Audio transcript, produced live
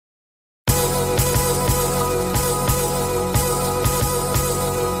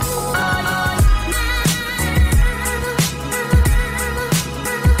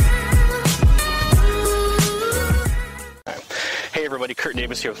Curt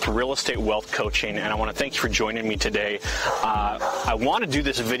Davis here with Real Estate Wealth Coaching, and I want to thank you for joining me today. I want to do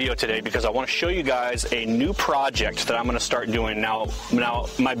this video today because I want to show you guys a new project that I'm going to start doing. Now,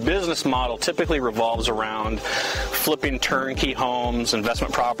 my business model typically revolves around flipping turnkey homes,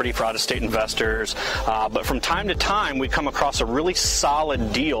 investment property for out-of-state investors, but from time to time we come across a really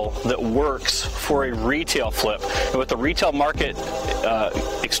solid deal that works for a retail flip. And with the retail market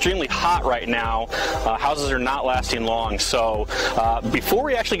extremely hot right now, houses are not lasting long. So before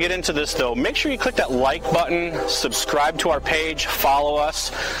we actually get into this though, make sure you click that like button, subscribe to our page, follow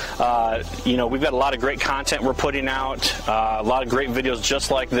us. We've got a lot of great content we're putting out, a lot of great videos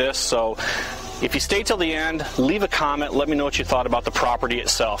just like this. So if you stay till the end, leave a comment, let me know what you thought about the property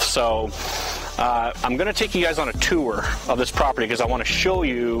itself. So I'm going to take you guys on a tour of this property because I want to show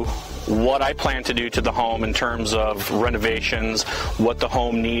you what I plan to do to the home in terms of renovations, what the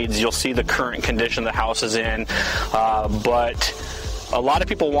home needs. You'll see the current condition the house is in, but a lot of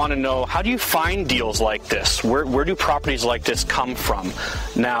people want to know, how do you find deals like this? Where do properties like this come from?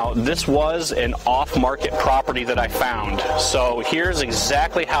 Now, this was an off-market property that I found. So here's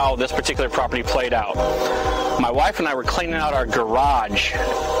exactly how this particular property played out. My wife and I were cleaning out our garage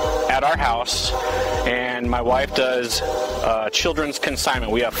at our house, and my wife does children's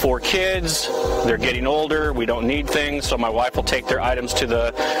consignment. We have 4 kids, they're getting older, we don't need things, so my wife will take their items to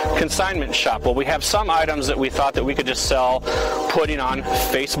the consignment shop. Well, we have some items that we thought that we could just sell, putting on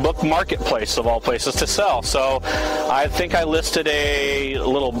Facebook Marketplace of all places to sell. So I think I listed a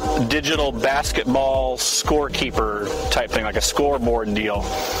little digital basketball scorekeeper type thing, like a scoreboard deal.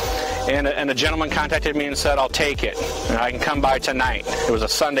 And a gentleman contacted me and said, I'll take it, and I can come by tonight. It was a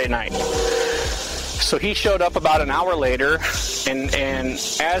Sunday night. So he showed up about an hour later, and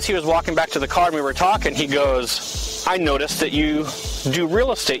as he was walking back to the car and we were talking, he goes, I noticed that you do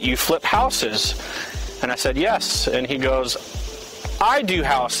real estate, you flip houses. And I said, yes. And he goes, I do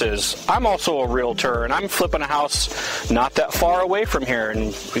houses. I'm also a realtor, and I'm flipping a house not that far away from here.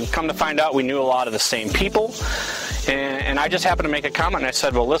 And we come to find out we knew a lot of the same people. And I just happened to make a comment, and I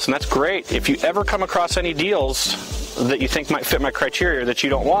said, well, listen, that's great. If you ever come across any deals that you think might fit my criteria that you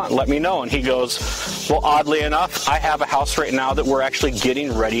don't want, let me know. And he goes, well, oddly enough, I have a house right now that we're actually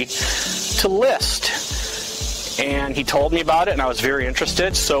getting ready to list. And he told me about it, and I was very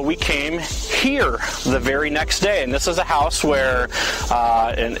interested, so we came here the very next day. And this is a house where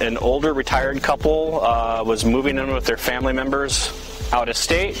an older retired couple was moving in with their family members out of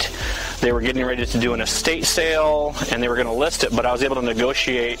state. They were getting ready to do an estate sale, and they were going to list it, but I was able to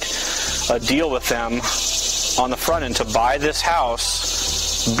negotiate a deal with them on the front end to buy this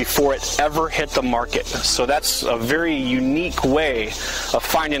house before it ever hit the market. So that's a very unique way of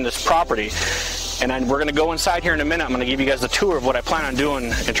finding this property. And we're going to go inside here in a minute. I'm going to give you guys a tour of what I plan on doing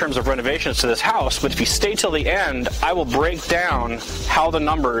in terms of renovations to this house. But if you stay till the end, I will break down how the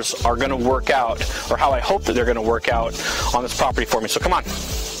numbers are going to work out, or how I hope that they're going to work out on this property for me. So come on.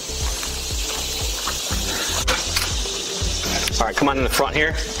 All right, come on in the front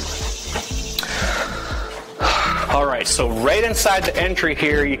here. All right, so right inside the entry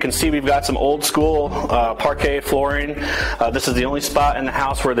here, you can see we've got some old school parquet flooring. This is the only spot in the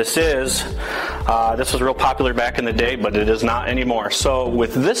house where this is. This was real popular back in the day, but it is not anymore. So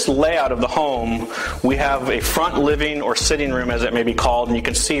with this layout of the home, we have a front living or sitting room, as it may be called, and you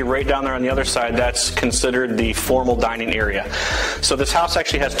can see right down there on the other side, that's considered the formal dining area. So this house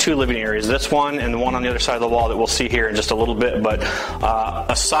actually has 2 living areas, this one and the one on the other side of the wall that we'll see here in just a little bit. But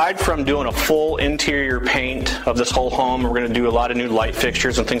aside from doing a full interior paint of this whole home, we're going to do a lot of new light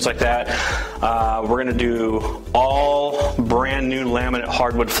fixtures and things like that. We're going to do all brand new laminate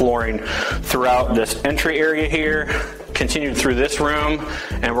hardwood flooring throughout this entry area here, continued through this room,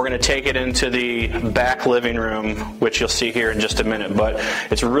 and we're going to take it into the back living room, which you'll see here in just a minute. But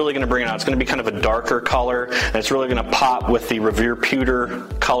it's really going to bring it out. It's going to be kind of a darker color, and it's really going to pop with the Revere pewter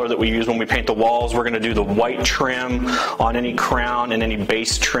color that we use when we paint the walls. We're going to do the white trim on any crown and any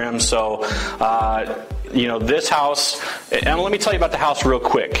base trim. So this house, and let me tell you about the house real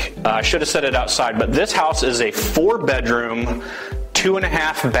quick. I should have said it outside, but this house is a 4-bedroom,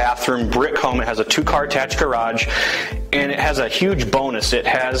 2.5 bathroom brick home. It has a 2-car attached garage, and it has a huge bonus. It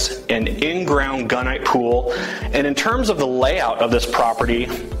has an in-ground gunite pool. And in terms of the layout of this property,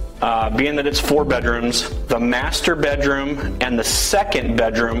 being that it's 4 bedrooms, the master bedroom and the second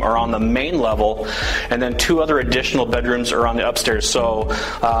bedroom are on the main level, and then 2 other additional bedrooms are on the upstairs. So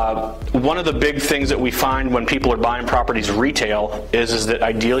one of the big things that we find when people are buying properties retail is that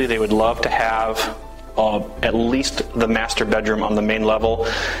ideally they would love to have at least the master bedroom on the main level.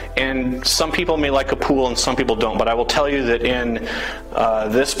 And some people may like a pool and some people don't, but I will tell you that in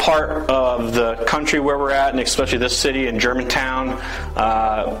this part of the country where we're at, and especially this city in Germantown,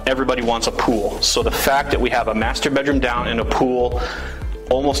 everybody wants a pool. So the fact that we have a master bedroom down and a pool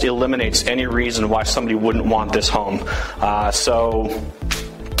almost eliminates any reason why somebody wouldn't want this home.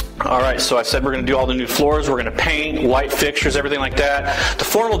 All right, so I said we're going to do all the new floors. We're going to paint, light fixtures, everything like that. The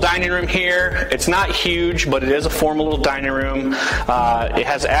formal dining room here, it's not huge, but it is a formal little dining room. It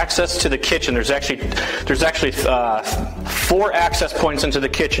has access to the kitchen. There's actually 4 access points into the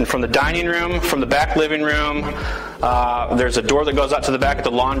kitchen, from the dining room, from the back living room. There's a door that goes out to the back of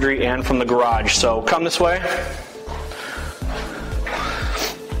the laundry, and from the garage. So come this way.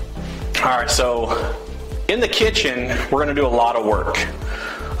 All right, so in the kitchen, we're going to do a lot of work.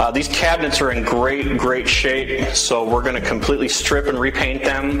 These cabinets are in great shape, so we're going to completely strip and repaint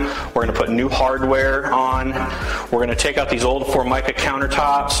them. We're going to put new hardware on. We're going to take out these old Formica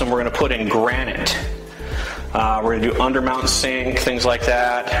countertops, and we're going to put in granite. We're going to do undermount sink, things like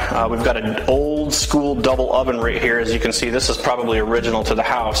that. We've got an old school double oven right here. As you can see, this is probably original to the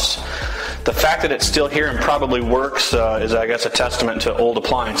house. The fact that it's still here and probably works is, I guess, a testament to old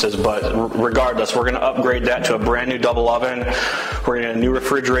appliances, but regardless, we're going to upgrade that to a brand new double oven. We're going to get a new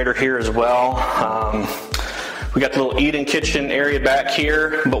refrigerator here as well. We got the little eat-in kitchen area back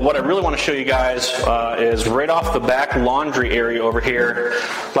here, but what I really want to show you guys is right off the back laundry area over here.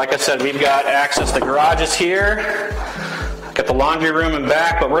 Like I said, we've got access. The garage is here. Got the laundry room in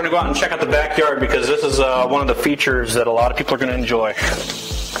back, but we're going to go out and check out the backyard because this is one of the features that a lot of people are going to enjoy.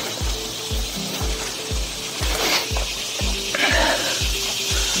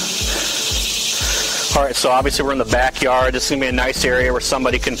 All right, so obviously we're in the backyard. This is going to be a nice area where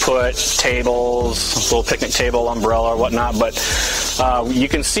somebody can put tables, a little picnic table, umbrella, or whatnot. But you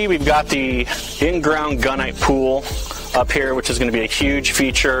can see we've got the in-ground gunite pool up here, which is going to be a huge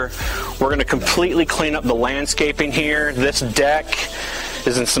feature. We're going to completely clean up the landscaping here. This deck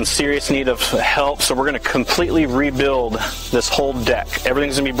is in some serious need of help, so we're going to completely rebuild this whole deck.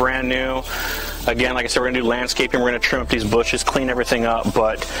 Everything's going to be brand new. Again, like I said, we're going to do landscaping. We're going to trim up these bushes, clean everything up,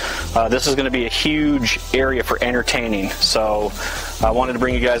 but this is going to be a huge area for entertaining. So I wanted to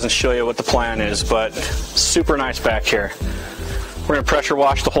bring you guys and show you what the plan is, but super nice back here. We're going to pressure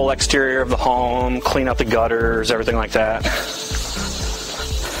wash the whole exterior of the home, clean up the gutters, everything like that.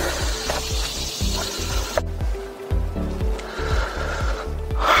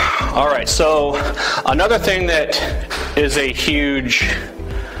 All right, so another thing that is a huge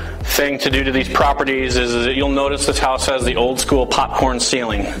thing to do to these properties is that you'll notice this house has the old school popcorn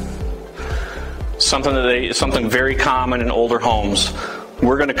ceiling. Something very common in older homes.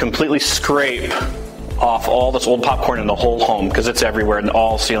 We're going to completely scrape off all this old popcorn in the whole home because it's everywhere in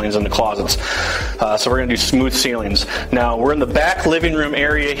all ceilings in the closets. So we're going to do smooth ceilings. Now we're in the back living room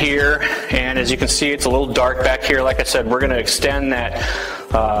area here, and as you can see, it's a little dark back here. Like I said, we're going to extend that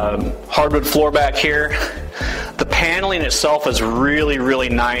hardwood floor back here. The paneling itself is really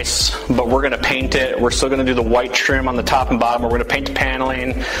nice, but we're going to paint it. We're still going to do the white trim on the top and bottom. We're going to paint the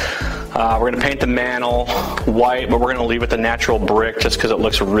paneling. We're going to paint the mantle white, but we're going to leave it the natural brick just because it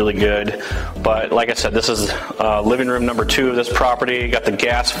looks really good. But like I said, this is living room number 2 of this property. Got the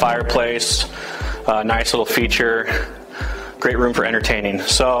gas fireplace, nice little feature, great room for entertaining.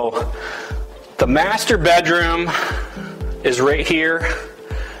 So the master bedroom is right here.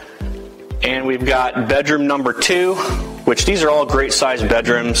 And we've got bedroom number 2, which these are all great sized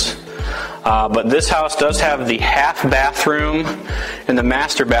bedrooms. But this house does have the half bathroom and the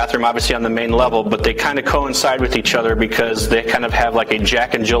master bathroom obviously on the main level, but they kind of coincide with each other because they kind of have like a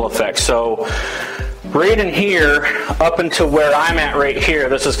Jack and Jill effect. So right in here, up until where I'm at right here,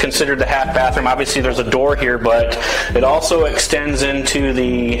 this is considered the half bathroom. Obviously there's a door here, but it also extends into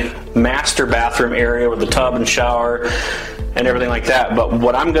the master bathroom area with the tub and shower and everything like that. But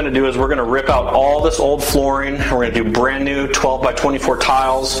what I'm going to do is we're going to rip out all this old flooring. We're going to do brand new 12 by 24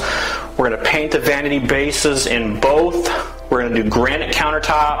 tiles. We're going to paint the vanity bases in both. We're going to do granite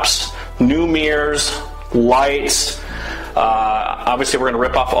countertops, new mirrors, lights. Obviously we're going to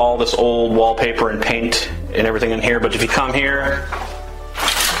rip off all this old wallpaper and paint and everything in here. But if you come here,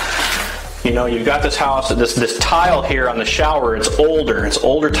 you know, you've got this house, this tile here on the shower, it's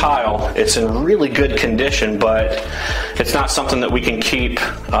older tile. It's in really good condition, but it's not something that we can keep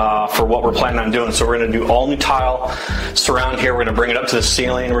for what we're planning on doing. So we're going to do all new tile surround here. We're going to bring it up to the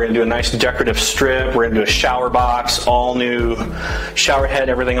ceiling. We're going to do a nice decorative strip. We're going to do a shower box, all new shower head,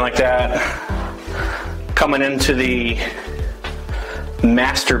 everything like that. Coming into the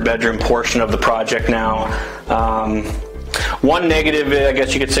master bedroom portion of the project now. One negative, I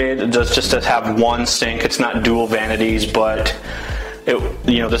guess you could say, it does just to have one sink. It's not dual vanities, but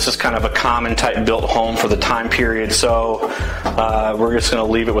this is kind of a common type built home for the time period, so we're just going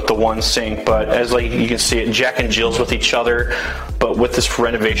to leave it with the one sink. But as you can see, it Jack and Jill's with each other, but with this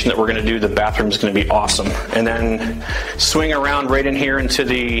renovation that we're going to do, the bathroom is going to be awesome. And then swing around right in here into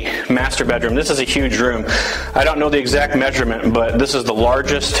the master bedroom. This is a huge room. I don't know the exact measurement, but this is the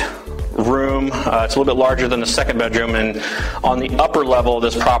largest room. It's a little bit larger than the second bedroom, and on the upper level of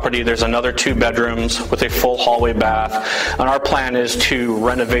this property there's another 2 bedrooms with a full hallway bath, and our plan is to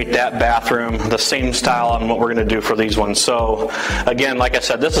renovate that bathroom the same style on what we're going to do for these ones. So again, like I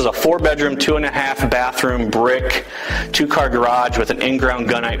said, this is a 4-bedroom, 2.5 bathroom brick 2-car garage with an in-ground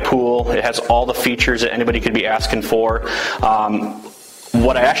gunite pool. It has all the features that anybody could be asking for.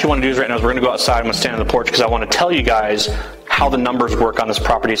 What I actually want to do is right now is we're going to go outside. I'm going to stand on the porch because I want to tell you guys how the numbers work on this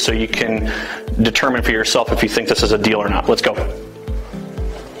property so you can determine for yourself if you think this is a deal or not. Let's go.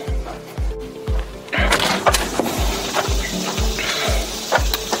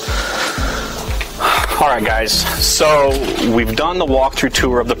 All right, guys, so we've done the walkthrough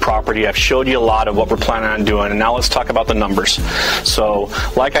tour of the property. I've showed you a lot of what we're planning on doing, and now let's talk about the numbers. So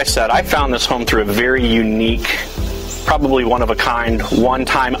like I said, I found this home through a very unique, probably one of a kind, one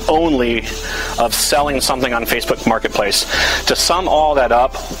time only of selling something on Facebook Marketplace. To sum all that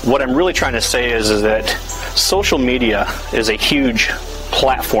up, what I'm really trying to say is that social media is a huge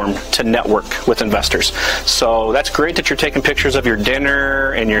platform to network with investors. So that's great that you're taking pictures of your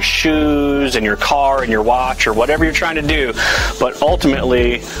dinner and your shoes and your car and your watch or whatever you're trying to do, but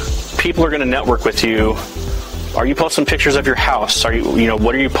ultimately people are going to network with you. Are you posting pictures of your house? Are you,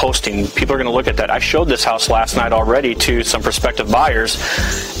 what are you posting? People are going to look at that. I showed this house last night already to some prospective buyers,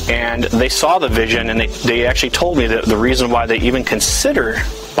 and they saw the vision, and they actually told me that the reason why they even consider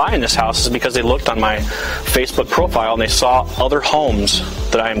buying this house is because they looked on my Facebook profile and they saw other homes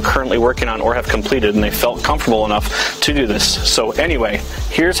that I am currently working on or have completed, and they felt comfortable enough to do this. So anyway,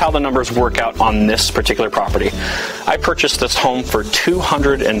 here's how the numbers work out on this particular property. I purchased this home for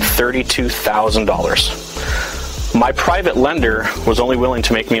 $232,000. My private lender was only willing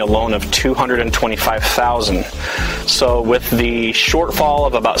to make me a loan of $225,000. So with the shortfall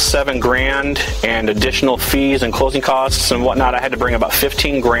of about $7,000 and additional fees and closing costs and whatnot, I had to bring about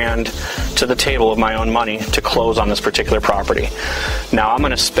 $15,000 to the table of my own money to close on this particular property. Now I'm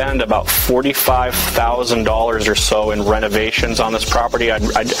going to spend about $45,000 or so in renovations on this property.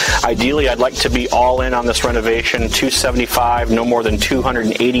 Ideally, I'd like to be all in on this renovation, $275,000, no more than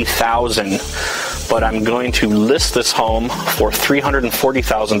 $280,000. But I'm going to list this home for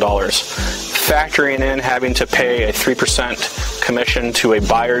 $340,000, factoring in having to pay a 3% commission to a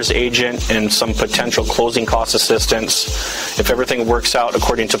buyer's agent and some potential closing cost assistance. If everything works out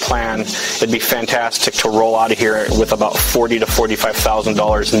according to plan, it'd be fantastic to roll out of here with about $40,000 to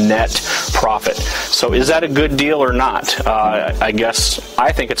 $45,000 net profit. So is that a good deal or not? I guess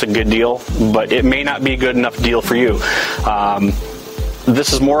I think it's a good deal, but it may not be a good enough deal for you.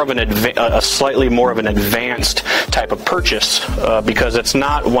 This is more of a slightly more of an advanced type of purchase because it's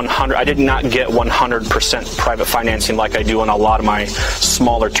not 100. I did not get 100% private financing like I do on a lot of my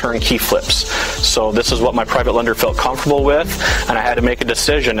smaller turnkey flips. So this is what my private lender felt comfortable with, and I had to make a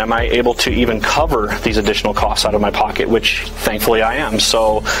decision. Am I able to even cover these additional costs out of my pocket? Which thankfully I am.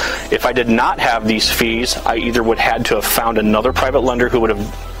 So if I did not have these fees, I either would had to have found another private lender who would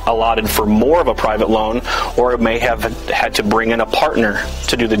have allotted for more of a private loan, or it may have had to bring in a partner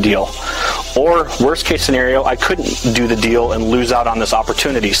to do the deal. Or worst case scenario, I couldn't do the deal and lose out on this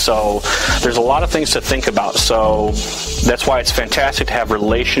opportunity. So there's a lot of things to think about. So that's why it's fantastic to have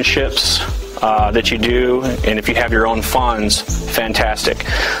relationships that you do, and if you have your own funds, fantastic.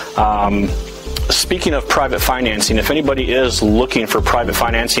 Speaking of private financing, if anybody is looking for private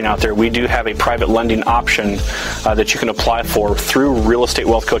financing out there, we do have a private lending option that you can apply for through Real Estate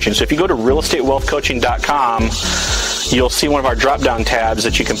Wealth Coaching. So if you go to realestatewealthcoaching.com, you'll see one of our drop-down tabs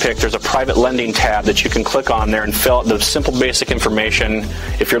that you can pick. There's a private lending tab that you can click on there and fill out the simple basic information.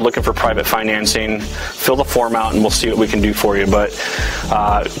 If you're looking for private financing, fill the form out and we'll see what we can do for you. But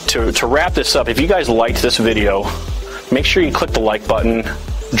to wrap this up, if you guys liked this video, make sure you click the like button.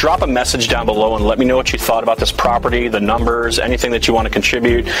 Drop a message down below and let me know what you thought about this property, the numbers, anything that you want to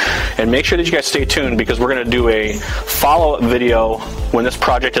contribute. And make sure that you guys stay tuned because we're going to do a follow-up video when this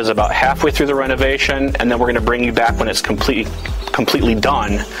project is about halfway through the renovation, and then we're going to bring you back when it's completely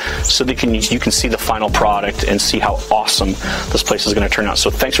done so that you can see the final product and see how awesome this place is going to turn out. So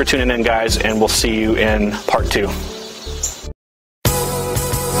thanks for tuning in, guys, and we'll see you in part 2.